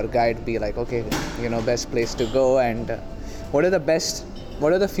tip or guide be? Best place to go, and what are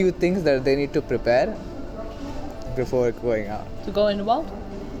the few things that they need to prepare before going out? To go in the wild?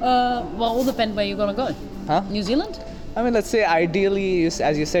 Well, all depends where you're gonna go. Huh? New Zealand? Let's say ideally,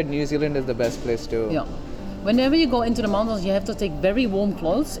 as you said, New Zealand is the best place to... Yeah. Whenever you go into the mountains, you have to take very warm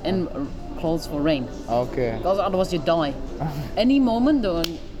clothes and clothes for rain. Okay. Because otherwise you die. Any moment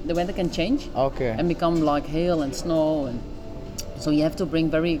the weather can change. Okay. And become like hail and snow, and so you have to bring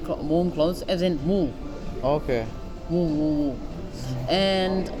very warm clothes, as in wool. Okay. Wool.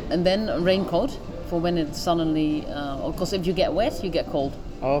 And then a raincoat for when it suddenly, because if you get wet, you get cold.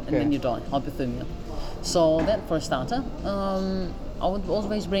 Okay. And then you die, hypothermia. So that for a starter. I would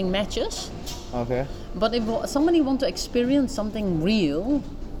always bring matches. Okay. But if somebody want to experience something real,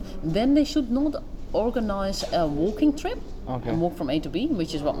 then they should not organize a walking trip. Okay. and walk from A to B,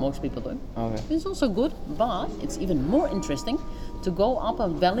 which is what most people do. Okay. It's also good, but it's even more interesting to go up a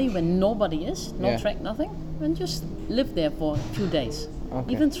valley when nobody is, no Yeah. track, nothing, and just live there for a few days,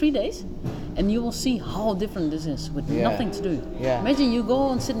 Okay. even 3 days, and you will see how different this is with Yeah. nothing to do. Yeah. Imagine you go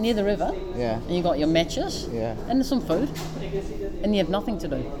and sit near the river, Yeah. and you got your matches, Yeah. and some food, and you have nothing to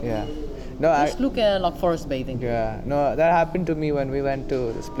do. Yeah. No, I. Just look like forest bathing. Yeah, no, that happened to me when we went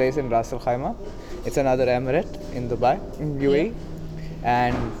to this place in Ras Al Khaimah. It's another emirate in Dubai, in UAE,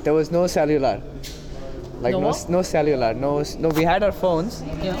 and there was no cellular. Like No no, what? no cellular, no. We had our phones,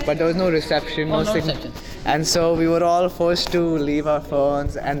 Yeah. but there was no reception, Oh, no no signal. reception. And so we were all forced to leave our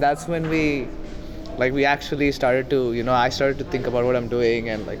phones, and that's when we actually started to, I started to think about what I'm doing,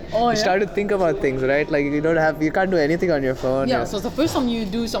 and Oh, you yeah? started to think about things, right? Like you can't do anything on your phone. Yeah, so it's the first time you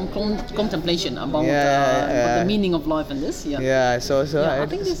do some contemplation about Yeah, what yeah. the meaning of life and this. Yeah. Yeah, so Yeah, I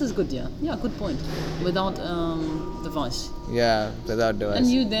think this is good. Yeah, good point. Without device, yeah, without device. and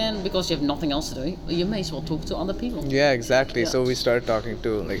you then, because you have nothing else to do, you may as well talk to other people. Yeah, exactly. Yeah. So we started talking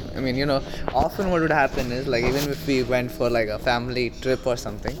to often what would happen is like even if we went for like a family trip or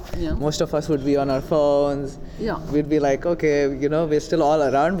something, Yeah. most of us would be on our phones. Yeah. We'd be like, okay, we're still all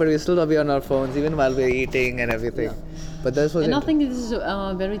around, but we still be on our phones even while we're eating and everything. Yeah. But this was And I think this is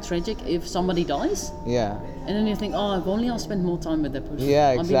very tragic if somebody dies, yeah. and then you think, oh, if only I'll spend more time with that person.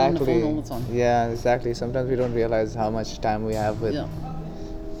 Yeah, I'll be on the exactly. phone all the time. Yeah, exactly. Sometimes we don't realize how much time we have with Yeah.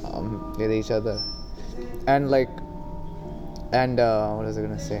 with each other, and what was I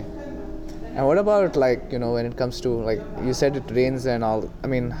gonna say? And what about when it comes to like you said it rains and all? I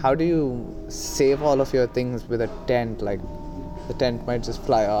mean, how do you save all of your things with a tent? Like the tent might just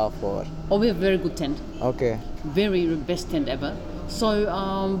fly off, or Oh, we have a very good tent. okay, Very best tent ever.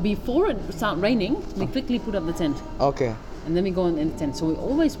 So before it start raining, we quickly put up the tent, okay, and then we go in the tent. So we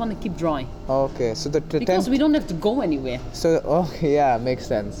always want to keep dry okay. So the because tent. we don't have to go anywhere. So okay, yeah, makes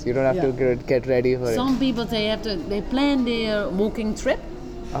sense. You don't have to get ready for it. Some people they plan their walking trip.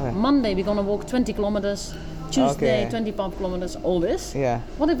 Okay. Monday we're gonna walk 20 kilometers. Tuesday Okay. 25 kilometers. All this. Yeah,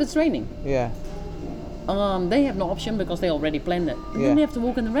 What if it's raining? yeah, They have no option because they already planned it. And Yeah. then they have to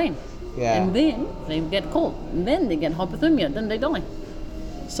walk in the rain. yeah. And then they get cold. And then they get hypothermia. Then they die.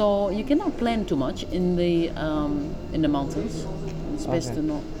 So you cannot plan too much in the mountains. It's best Okay. to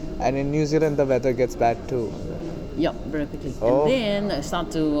not. And in New Zealand, the weather gets bad too. Yeah, very quickly. Oh. And then it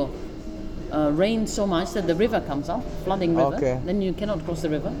start to rain so much that the river comes up, flooding river. Okay. Then you cannot cross the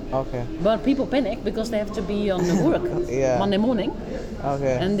river. Okay, But people panic because they have to be on the work Yeah. Monday morning,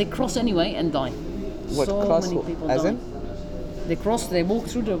 okay. and they cross anyway and die. What, so cross many people as die. in? They walk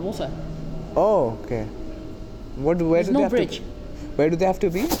through the water. Oh, okay. Where There's do no they have bridge. to? Where do they have to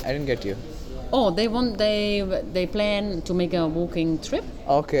be? I didn't get you. Oh, they plan to make a walking trip.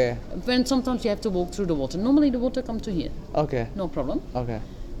 Okay, When sometimes you have to walk through the water. Normally the water comes to here, okay, no problem. okay,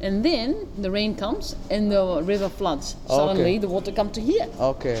 And then the rain comes and the river floods. Okay. Suddenly the water comes to here,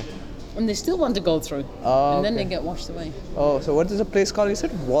 okay. and they still want to go through. Oh, And then okay. they get washed away. Oh, so what is the place called? You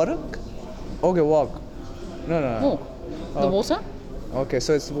said Warwick? Okay, walk. No. Walk the water, Okay,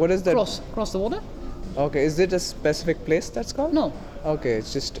 so what is that? cross the water. Okay, is it a specific place that's called? No, Okay,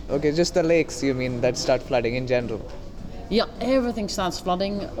 it's just the lakes. You mean that start flooding in general? yeah, everything starts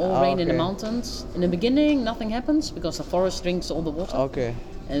flooding. All rain in the Okay. mountains. In the beginning, nothing happens because the forest drinks all the water. Okay.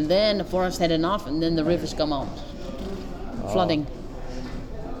 And then the forest had enough, and then the rivers come out, flooding.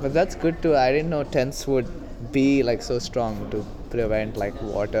 But that's good too. I didn't know tents would be like so strong to prevent like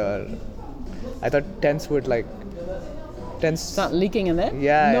water. I thought tents would like tents. Start leaking in there?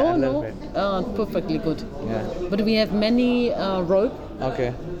 Yeah, No, a little no. bit. Perfectly good. Yeah. But we have many rope.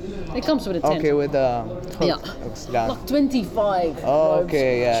 Okay. It comes with a tent. Okay, with the Yeah. hooks down. Like 25. Oh, ropes.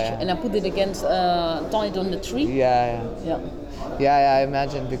 okay, yeah. And I put it against, tied on the tree. Yeah. Yeah. Yeah, I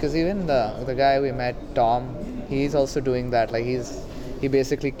imagine because even the guy we met, Tom, he's also doing that. Like he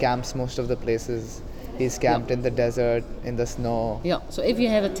basically camps most of the places. He's camped in the desert, in the snow. Yeah. So if you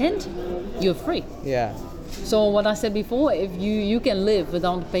have a tent, you're free. Yeah. So what I said before, if you can live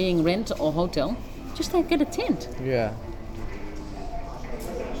without paying rent or hotel, just get a tent. Yeah.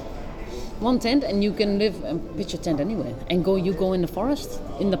 One tent, and you can live and pitch a tent anywhere. And you go in the forest,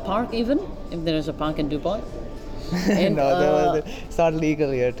 in the park even, if there is a park in Dubai. And, No, it's not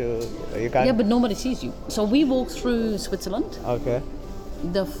legal here to. You can't. yeah, but nobody sees you. So we walk through Switzerland. Okay.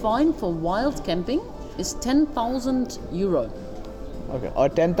 The fine for wild camping is 10,000 euro. Okay. Or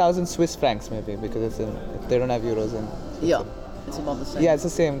 10,000 Swiss francs maybe because they don't have euros in. Yeah, it's about the same. Yeah, it's the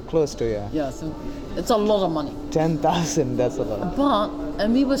same, close to yeah. Yeah, so it's a lot of money. 10,000. That's a lot.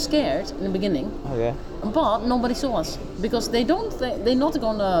 And we were scared in the beginning, Okay. but nobody saw us because they're not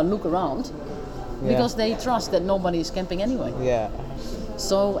gonna look around. because they trust that nobody is camping anyway. Yeah.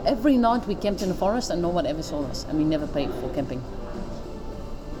 So every night we camped in the forest and no one ever saw us, and we never paid for camping.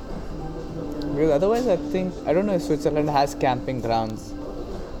 Because otherwise, I don't know if Switzerland has camping grounds.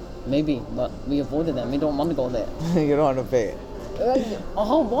 Maybe, but we avoided them. We don't want to go there. You don't want to pay.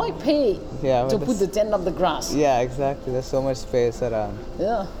 Why pay Yeah, to but put the tent up the grass? Yeah, exactly. There's so much space around.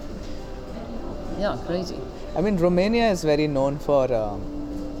 Yeah. Yeah, crazy. I mean, Romania is very known for.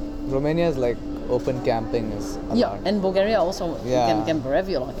 Romania is like open camping is a Yeah, lot. and Bulgaria also, you Yeah. can camp wherever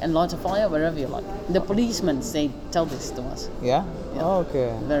you like and light a fire wherever you like. The policemen, they tell this to us. Yeah? Yeah. Oh,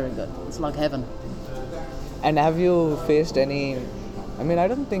 okay. Very good. It's like heaven. And have you faced any? I mean, I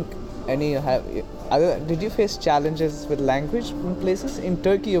don't think any have. Did you face challenges with language in places? In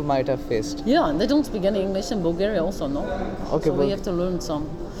Turkey, you might have faced. Yeah, they don't speak any English in Bulgaria also, no? Okay, So we but- have to learn some.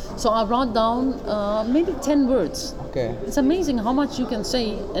 So I wrote down maybe 10 words. Okay. It's amazing how much you can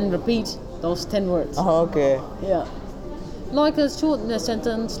say and repeat those 10 words. Oh, okay. Yeah. Like a short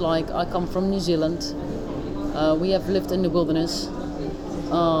sentence, like I come from New Zealand. We have lived in the wilderness.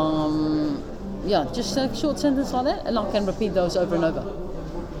 Yeah, just a short sentence like that, and I can repeat those over and over.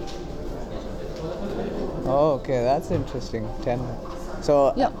 Oh, okay. That's interesting. 10.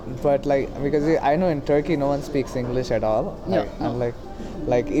 So, Yeah. but like, because I know in Turkey, no one speaks English at all. Yeah, Like, no. I'm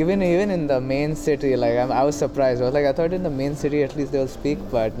like even in the main city, like I was surprised. I was like, I thought in the main city at least they'll speak,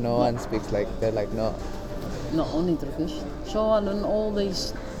 but no one speaks. Like they're like, no. Not only Turkish. So I learn all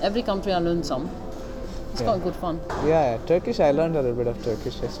these. Every country I learn some. It's Yeah. quite good fun. Yeah, Turkish. I learned a little bit of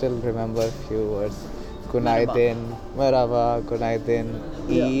Turkish. I still remember a few words. Günaydın, merhaba, günaydın,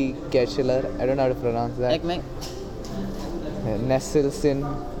 iyi geceler. I don't know how to pronounce that. Ekmek. Nasılsın?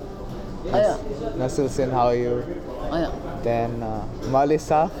 Oh yeah. Nasılsın? How are you? Oh yeah. Then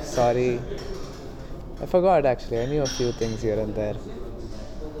Malisaf, sorry. I forgot actually. I knew a few things here and there.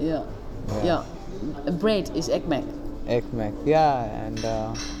 Yeah. Yeah. Yeah. Bread is ekmek. Ekmek. Yeah, and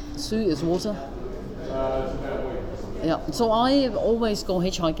Su is water. Yeah. So I always go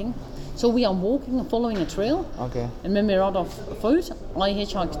hitchhiking. So we are walking and following a trail. okay. And when we're out of food, I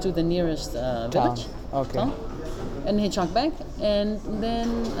hitchhike to the nearest village. Okay. Town, and hitchhike back, and then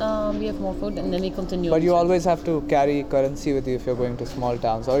we have more food, and then we continue. But you on. always have to carry currency with you if you're going to small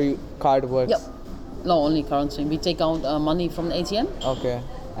towns, or card works. Yep. No, only currency. We take out money from the ATM, Okay.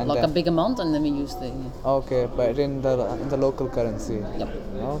 And like then, a big amount, and then we use the. Okay, but in the local currency. Yep.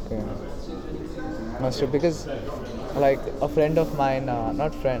 Okay. Must have, because like a friend of mine,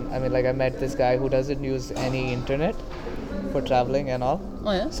 not friend. I mean, like I met this guy who doesn't use any internet for traveling and all.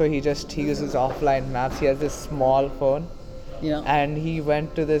 Oh yeah. So he uses offline maps. He has this small phone, Yeah. and he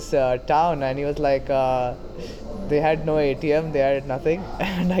went to this town, and he was like, they had no ATM, they had nothing,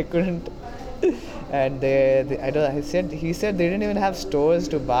 and I couldn't. And he said they didn't even have stores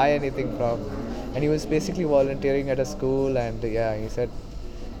to buy anything from, and he was basically volunteering at a school, and yeah, he said.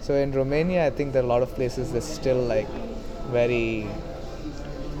 So in Romania, I think there are a lot of places that's still like very,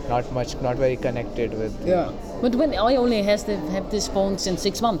 not very connected with. Yeah. But when I only have this phone since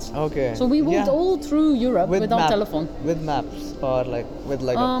 6 months. Okay. So we walked Yeah. all through Europe without map- telephone. With maps or like with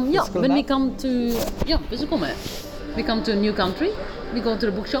like a Yeah, physical when we map? come to physical map. We come to a new country, we go to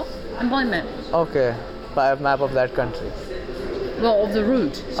the bookshop and buy a map. Okay, buy a map of that country. Well, of the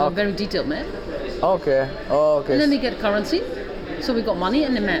route, so a Okay. very detailed map. Okay. Oh, okay. And then we get currency, so we got money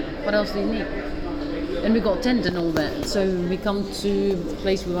and a map. What else do you need? And we got tent and all that. So we come to the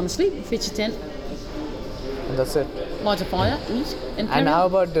place we want to sleep, pitch a tent, And that's it. light a fire, eat, and carry And how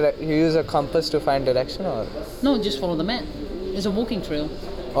on. about you use a compass to find direction, or? No, just follow the map. There's a walking trail.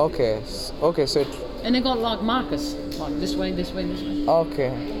 Okay. Okay. So it. And they got like markers, like this way, this way, this way.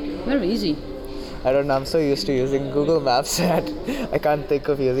 Okay. Very easy. I don't know. I'm so used to using Google Maps that I can't think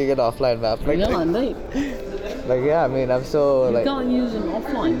of using an offline map. Like, Yeah, indeed. like yeah. I mean, I'm so You like. can't use an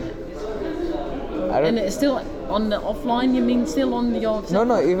offline map. I don't. And it's still on the offline, you mean still on your...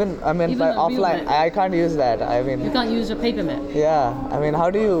 No. Even I mean Even by a real offline, map. I can't use that. I You mean, can't use a paper map. yeah. I mean, how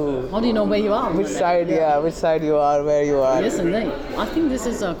do you? How do you know where you are? Which side? Yeah. Which side you are? Where you are? Yes, indeed. I think this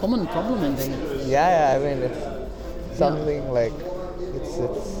is a common problem in there. Yeah. I mean, it's something like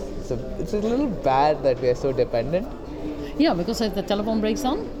it's a little bad that we are so dependent. Yeah, because if the telephone breaks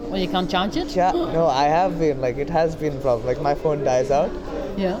down or you can't charge it. Yeah, no, I have been like it has been problem. Like my phone dies out,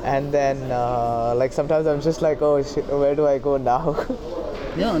 Yeah. and then like sometimes I'm just like, oh shit, where do I go now?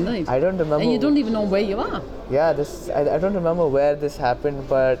 Yeah, indeed. I don't remember. And you don't even know where you are. Yeah, I don't remember where this happened,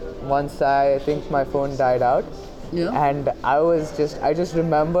 but once I think my phone died out, Yeah. and I just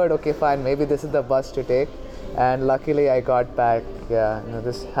remembered, okay, fine, maybe this is the bus to take, and luckily I got back. Yeah,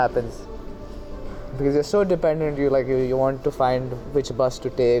 this happens because you're so dependent. You want to find which bus to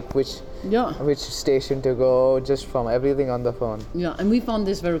take, which Yeah. which station to go, just from everything on the phone. Yeah, and we found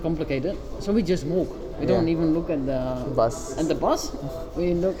this very complicated, so we just walk. We don't Yeah. even look at the Bus. bus.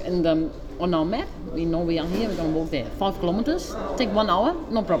 We look in the on our map. We know we are here. We're gonna walk there. 5 kilometers. Take 1 hour.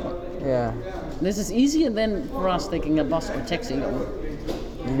 No problem. Yeah. This is easier than for us taking a bus or taxi.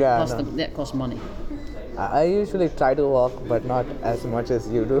 Yeah. Plus no. that costs money. I usually try to walk, but not as much as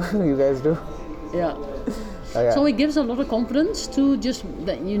you do. You guys do. Yeah. Okay. So it gives a lot of confidence to just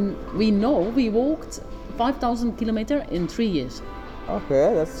that we know we walked 5,000 kilometers in 3 years.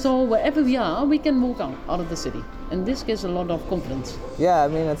 Okay, that's So wherever we are, we can walk out of the city, and this gives a lot of confidence. yeah. I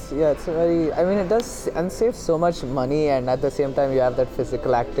mean, it's a very. I mean, it does and saves so much money, and at the same time, you have that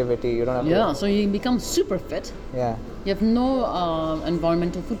physical activity. You don't have Yeah, so you become super fit. to. Yeah. You have no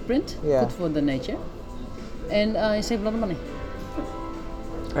environmental footprint, Yeah. good for the nature, and you save a lot of money.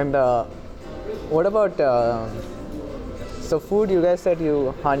 And what about so food? You guys said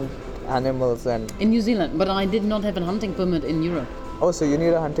you hunt animals and In New Zealand, but I did not have a hunting permit in Europe. oh, so you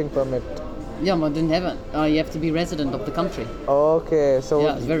need a hunting permit. Yeah, but I didn't have it. You have to be resident of the country. Okay, so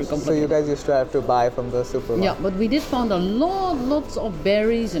Yeah, it's very so you complicated. guys used to have to buy from the supermarket. Yeah, but we did find lots of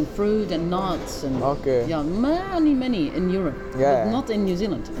berries and fruit and nuts and Okay. yeah, many in Europe. Yeah. But not in New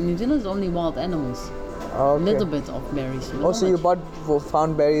Zealand. In New Zealand, it's only wild animals. A Okay. little bit of berries. but Oh, not so you much.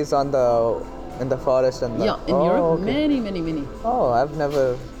 found berries in the forest and Yeah, in oh, Europe, okay. many. Oh, I've never.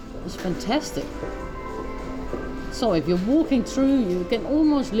 It's fantastic. So if you're walking through, you can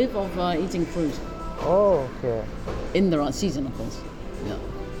almost live off eating fruit Oh, okay. in the right season, of course. Yeah.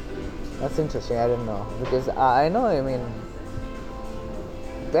 That's interesting. I didn't know because I know. I mean,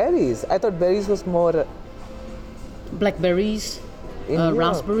 berries. I thought berries was more Blackberries, in Europe.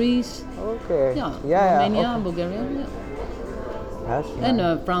 raspberries. Okay. Yeah. Yeah. Romania, Okay. Bulgaria, yeah. That's And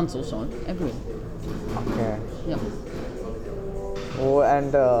nice. France also, everywhere. Okay. Yeah. Oh,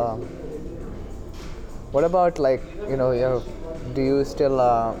 and what about like do you still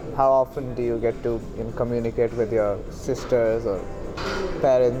how often do you get to communicate with your sisters or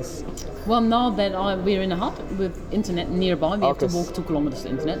parents? Well, now that we're in a hut with internet nearby, we have to Okay. walk 2 kilometers to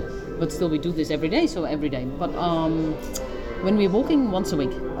internet. But still, we do this every day, so every day. But when we're walking, once a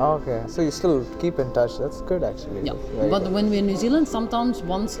week. Okay, so you still keep in touch. That's good actually. Yeah. Very But good. when we're in New Zealand, sometimes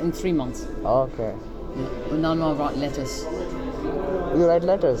once in 3 months. Okay, Yeah. But now I write letters. you write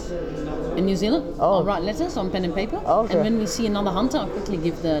letters. In New Zealand, Oh. I'll write letters on pen and paper. Okay. And when we see another hunter, I'll quickly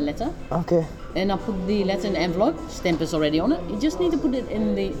give the letter. Okay, And I put the letter in the envelope. Stamp is already on it. You just need to put it in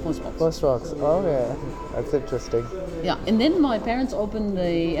the post box. post box. Okay, that's interesting. Yeah, and then my parents open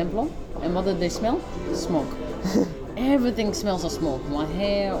the envelope, and what did they smell? Smoke. Everything smells of smoke. My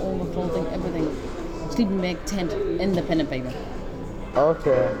hair, all the clothing, everything. Sleeping bag, tent, and the pen and paper.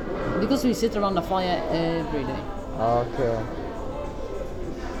 Okay, Because we sit around the fire every day. okay,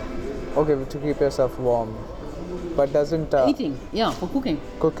 okay. To keep yourself warm, but doesn't Eating, yeah, for cooking.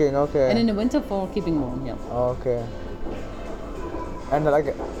 cooking? Okay. And in the winter for keeping warm, yeah. Okay. And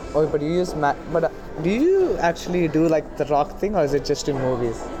like, oh, but you use but do you actually do like the rock thing, or is it just in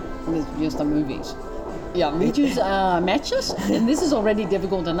movies? It's just the movies. Yeah, we choose matches, and this is already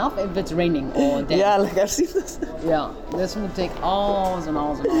difficult enough if it's raining or damp. Yeah, like I've seen this. Yeah, this would take hours and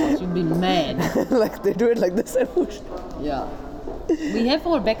hours and hours. You'd be mad. Like they do it like this and push. Yeah. We have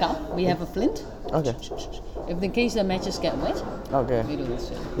our backup. We have a flint. Okay. If in case the matches get wet, Okay. we do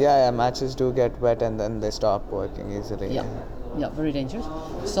this. Yeah, matches do get wet and then they stop working easily. Yeah. Yeah, very dangerous.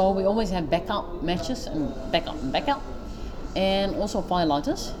 So we always have backup matches and backup. And also fire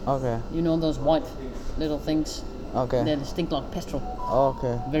lighters. Okay. You know those white little things Okay. that stink like petrol.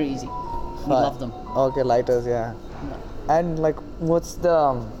 Okay. Very easy. We Fine. love them. Okay, lighters, yeah. And like, what's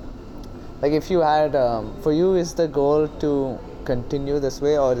the like if you had for you is the goal to continue this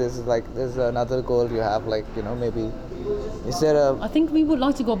way, or is it like there's another goal you have, like maybe is there a I think we would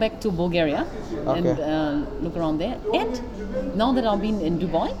like to go back to Bulgaria and Okay. look around there. And now that I've been in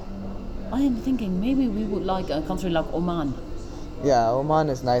Dubai, I am thinking maybe we would like a country like Oman. yeah, Oman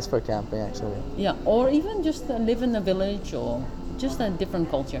is nice for camping actually. Yeah, or even just live in a village or just a different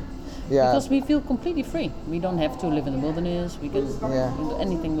culture. Yeah. Because we feel completely free. We don't have to live in the wilderness. We can Yeah. do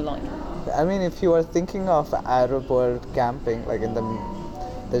anything we like. I mean, if you are thinking of Arab world camping, like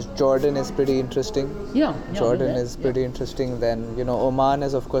there's Jordan is pretty interesting. Yeah. Jordan do that. is pretty interesting. Then Oman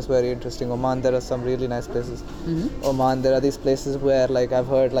is of course very interesting. Oman, there are some really nice places. Oman, there are these places where like I've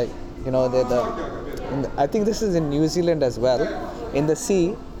heard like I think this is in New Zealand as well. In the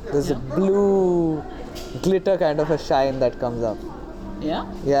sea, there's a blue glitter kind of a shine that comes up. Yeah?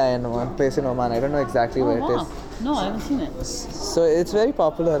 Yeah, in one place in Oman. I don't know exactly Oh, where it wow. is. No, I haven't seen it. So it's very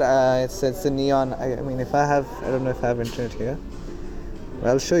popular. It's the neon. I mean, I don't know if I have internet here.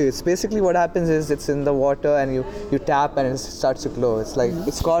 I'll show you. It's basically what happens is it's in the water and you tap and it starts to glow. It's like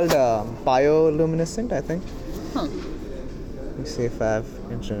it's called bioluminescent, I think. Huh. Let me see if I have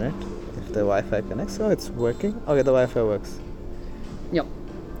internet. If the Wi-Fi connects. Oh, it's working. Okay, the Wi-Fi works. Yep.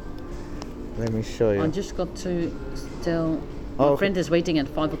 Let me show you. I just got to tell. My Oh, friend is waiting at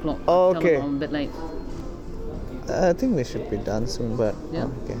 5 o'clock. Oh, Tell her okay. I'm a bit late. I think we should be done soon, but Yeah.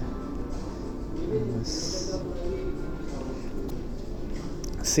 okay. Yes.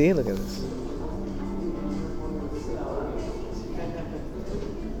 See, look at this.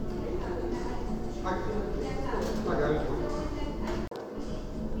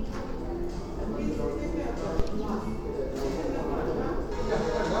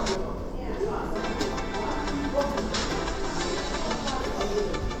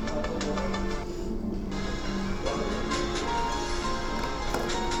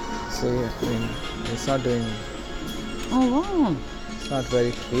 See, I mean, it's not doing. Oh wow! It's not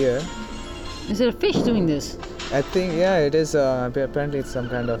very clear. Is it a fish doing this? I think yeah, it is. Apparently, it's some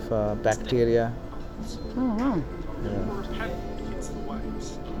kind of bacteria. Oh wow! Yeah. Hits the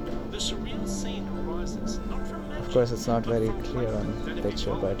waves. The surreal scene arises not from Of course, it's not very clear on the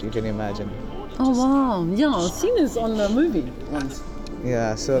picture, but you can imagine. Oh wow! Yeah, I've seen this on the movie once.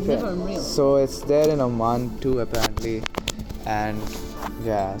 Yeah, so Never in real. so it's there in Oman too apparently, and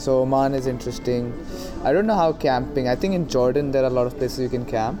yeah, so Oman is interesting. I don't know how camping. I think in Jordan there are a lot of places you can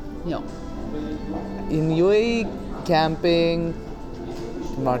camp. Yeah. In UAE, camping,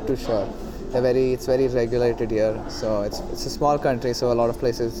 I'm not too sure. It's very regulated here, so it's a small country, so a lot of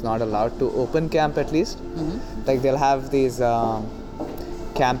places it's not allowed to open camp at least. Like they'll have these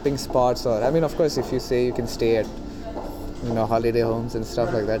camping spots, or I mean, of course, if you say you can stay at holiday homes and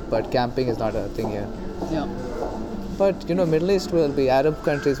stuff like that, but camping is not a thing here. Yeah. But Middle East will be, Arab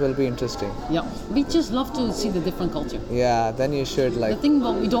countries will be interesting. Yeah. We just love to see the different culture. Yeah, then you should The like. thing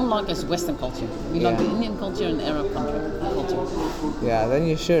what we don't like is Western culture. We like Yeah. the Indian culture and Arab culture. Yeah, then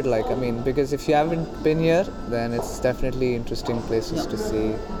you should like. I mean, because if you haven't been here, then it's definitely interesting places Yeah. to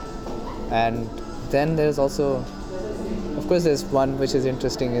see. And then there's also, of course, there's one which is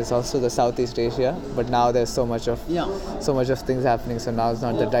interesting is also the Southeast Asia. But now there's so much of Yeah. things happening, so now is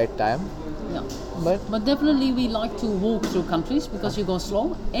not the right time. Yeah. But definitely we like to walk through countries because you go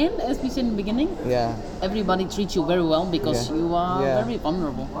slow, and as we said in the beginning, yeah, everybody treats you very well because Yeah. you are Yeah. very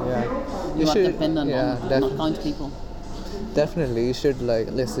vulnerable. yeah, You are dependent yeah, on not kind people. definitely you should like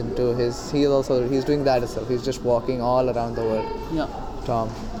listen to his. He's doing that himself. He's just walking all around the world. Yeah. Tom.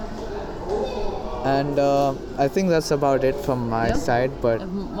 And I think that's about it from my Yeah. side. But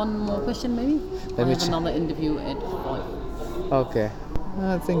One more question maybe? Let I me have check. another interview at 5. okay,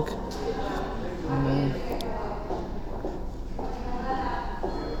 I think.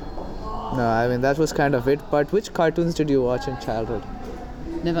 No, I mean that was kind of it. But which cartoons did you watch in childhood?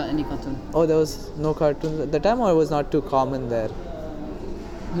 Never any cartoon. Oh, there was no cartoons at the time, or it was not too common there.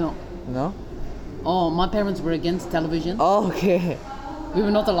 No. No. Oh, my parents were against television. Oh, okay. We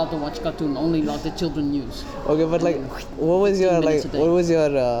were not allowed to watch cartoon, only like the children news. Okay, but like, what was your 15 minutes a day. what was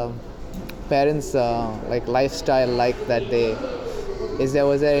your parents' like lifestyle like that day? Was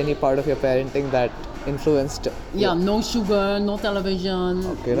there any part of your parenting that influenced? Yeah, no sugar, no television,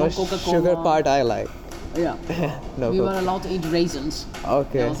 Okay, no no Coca-Cola. sugar part I like. Yeah. No. We were Coke. allowed to eat raisins.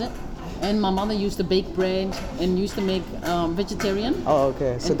 Okay. That was it. And my mother used to bake bread and used to make vegetarian. Oh,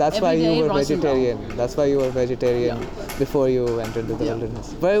 okay. So And that's why every you day were rice and vegetarian. That's why you were vegetarian before you went into the Yeah.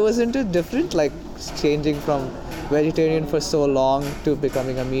 wilderness. But wasn't it different, like changing from vegetarian for so long to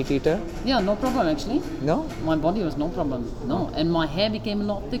becoming a meat eater? Yeah, no problem actually. No. My body was no problem. No. And my hair became a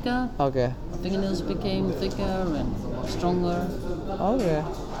lot thicker. Okay. My fingernails became thicker and stronger. Okay.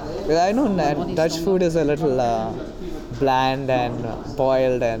 Well, I know body's Dutch stronger. food is a little bland and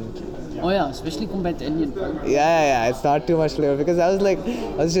boiled and Oh yeah, especially compared to Indian food. yeah. It's not too much flavor because I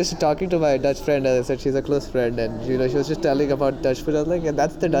was just talking to my Dutch friend. As I said, she's a close friend, and she was just telling about Dutch food. I was like, yeah,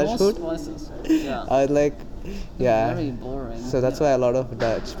 that's the Dutch No food. spices. Yeah. I was like, yeah. Very boring. So that's yeah. why a lot of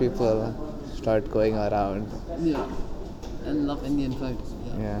Dutch people start going around. Yeah. And love Indian food.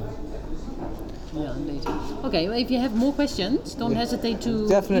 Yeah. Yeah. Yeah, indeed. Okay, well, if you have more questions, don't hesitate to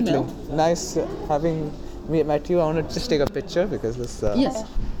Definitely. email. Nice having met you. I want to just take a picture because this. Yes.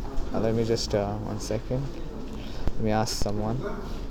 Let me just 1 second. Let me ask someone.